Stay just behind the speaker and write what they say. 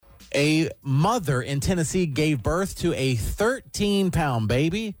A mother in Tennessee gave birth to a 13-pound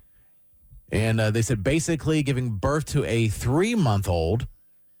baby. And they said basically giving birth to a 3-month-old.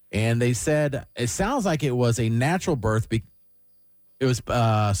 And they said it sounds like it was a natural birth. It was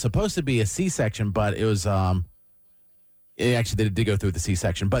supposed to be a C-section, but it was actually they did go through the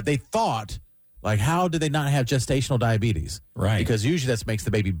C-section. But they thought, like, how did they not have gestational diabetes? Right. Because usually that makes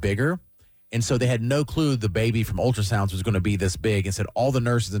the baby bigger. And so they had no clue the baby from ultrasounds was going to be this big. And said all the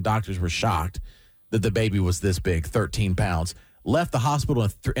nurses and doctors were shocked that the baby was this big, 13 pounds. Left the hospital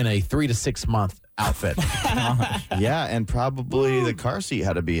in a 3 to 6 month outfit. Yeah, and probably the car seat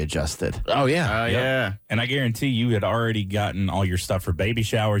had to be adjusted. Oh, yeah. Yeah. And I guarantee you had already gotten all your stuff for baby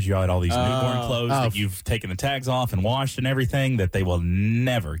showers. You had all these newborn clothes that you've taken the tags off and washed and everything that they will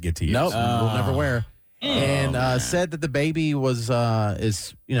never get to use. Nope, we'll never wear. And said that the baby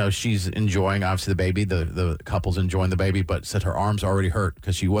she's enjoying, obviously, the baby. The couple's enjoying the baby, but said her arms already hurt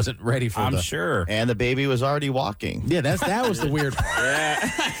because she wasn't ready for I'm sure. And the baby was already walking. Yeah, that was the weird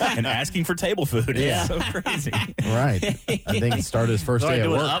part. And asking for table food is so crazy. Right. I think it started his first day at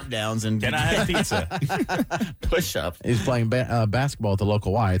doing work. up downs and Can I have pizza? push up. He's playing basketball at the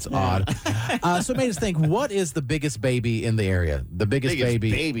local Y. It's odd. So it made us think, what is the biggest baby in the area? The biggest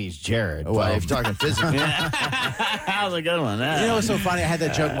baby. Baby's Jared. Well, Well, if you're talking physically. How's a good one? You know what's so funny? I had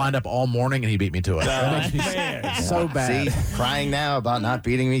that joke lined up all morning, and he beat me to it. That makes me so bad. See, crying now about not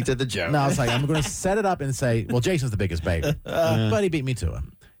beating me to the joke. No, I was like, I'm going to set it up and say, well, Jason's the biggest baby. But he beat me to it.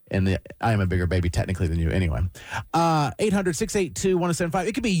 And I am a bigger baby technically than you anyway. 800-682-1075.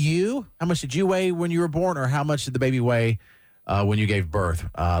 It could be you. How much did you weigh when you were born, or how much did the baby weigh when you gave birth?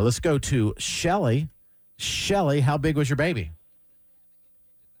 Let's go to Shelly. Shelly, how big was your baby?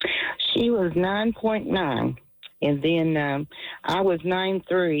 She was 9.9, and then I was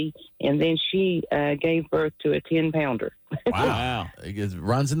 9.3, and then she gave birth to a 10-pounder. Wow. It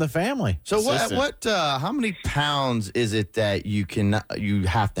runs in the family. So how many pounds is it that you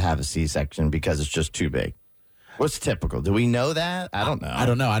have to have a C-section because it's just too big? What's typical? Do we know that? I don't know. I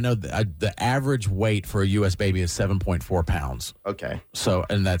don't know. I know the average weight for a U.S. baby is 7.4 pounds. Okay. So,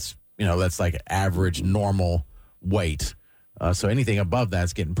 and that's like average normal weight. So anything above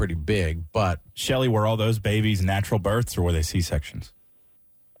that's getting pretty big. But Shelly, were all those babies natural births or were they C-sections?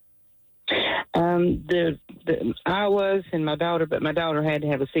 I was, and my daughter, but my daughter had to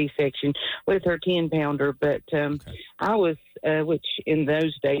have a C-section with her 10-pounder. But I was, which in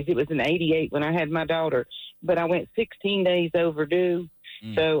those days, it was in 88 when I had my daughter. But I went 16 days overdue.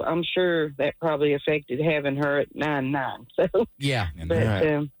 So I'm sure that probably affected having her at 9.9. So yeah.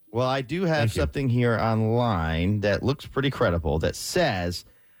 But, well, I do have something here online that looks pretty credible that says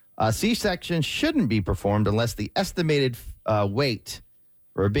a C-section shouldn't be performed unless the estimated weight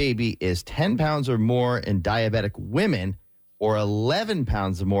for a baby is 10 pounds or more in diabetic women or 11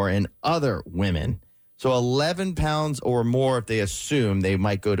 pounds or more in other women. So 11 pounds or more if they assume they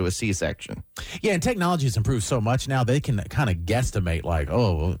might go to a C-section. Yeah, and technology has improved so much now they can kind of guesstimate like,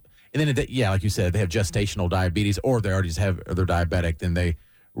 and then, like you said, they have gestational diabetes or they already they're diabetic, then they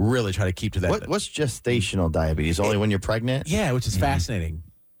really try to keep to that. What's gestational diabetes? Only when you're pregnant? Yeah, which is fascinating.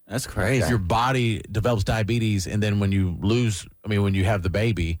 That's crazy. Your body develops diabetes, and then when you when you have the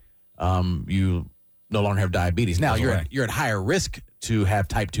baby, you no longer have diabetes. Now, you're at higher risk to have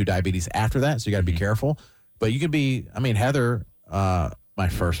type 2 diabetes after that, so you got to be careful. But you could be, Heather, my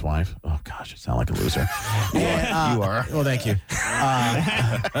first wife, oh gosh, I sound like a loser. And, you are. Well, thank you.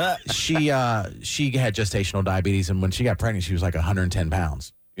 She had gestational diabetes, and when she got pregnant, she was like 110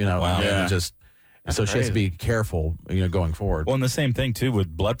 pounds. Wow. It was so she has to be careful, going forward. Well, and the same thing, too, with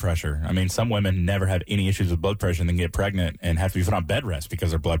blood pressure. Some women never have any issues with blood pressure and then get pregnant and have to be put on bed rest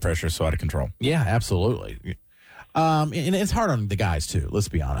because their blood pressure is so out of control. Yeah, absolutely. And it's hard on the guys, too. Let's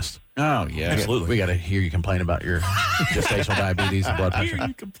be honest. Oh, yeah. Absolutely. We got to hear you complain about your gestational diabetes and blood pressure.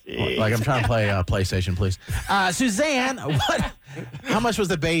 Like, I'm trying to play PlayStation, please. Suzanne, how much was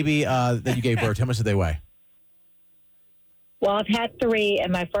the baby that you gave birth to? How much did they weigh? Well, I've had 3,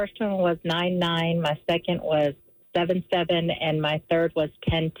 and my first one was 9.9, my second was 7.7, and my third was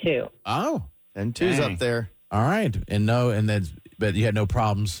 10.2. Oh. 10.2's up there. All right. But you had no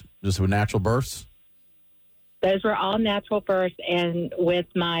problems just with natural births? Those were all natural births, and with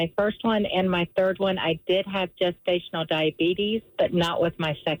my first one and my third one, I did have gestational diabetes, but not with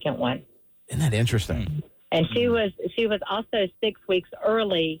my second one. Isn't that interesting? And she was also 6 weeks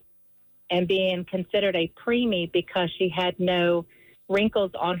early and being considered a preemie because she had no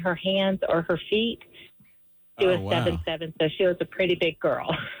wrinkles on her hands or her feet. She was 7'7", so she was a pretty big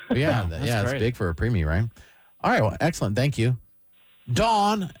girl. Yeah, it's big for a preemie, right? All right, well, excellent. Thank you.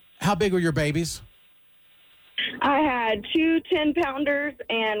 Dawn, how big were your babies? I had 2 10-pounders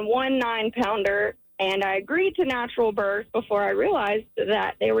and 1 9-pounder, and I agreed to natural birth before I realized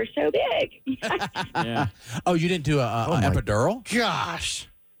that they were so big. Yeah. Oh, you didn't do an epidural? Gosh.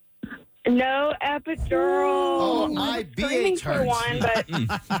 No epidural. Oh, my I was screaming BH for hurts. one,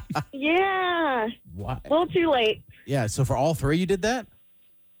 but yeah, What? a little too late. Yeah, so for all 3 you did that?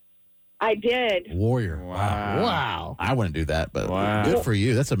 I did. Warrior. Wow. I wouldn't do that, but Wow. good for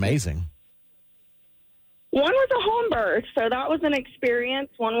you. That's amazing. One was a home birth, so that was an experience.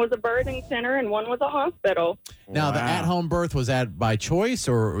 One was a birthing center, and one was a hospital. Now, the at-home birth, was that by choice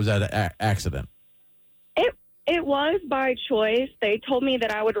or was that an accident? It was by choice. They told me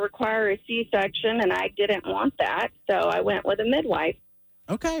that I would require a C-section, and I didn't want that, so I went with a midwife.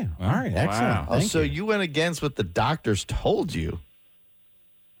 Okay. All right. Excellent. Oh, Thank so you. you went against what the doctors told you.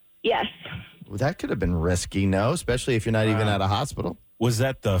 Yes. Well, that could have been risky, no? Especially if you're not even at a hospital. Was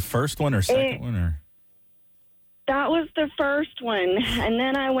that the first one or second one? Or That was the first one. And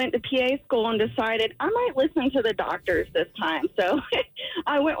then I went to PA school and decided I might listen to the doctors this time. So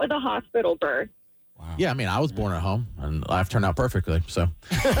I went with a hospital birth. Yeah, I mean, I was born at home, and life turned out perfectly. So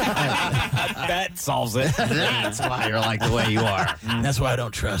that solves it. That's why you're like the way you are. that's why I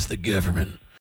don't trust the government.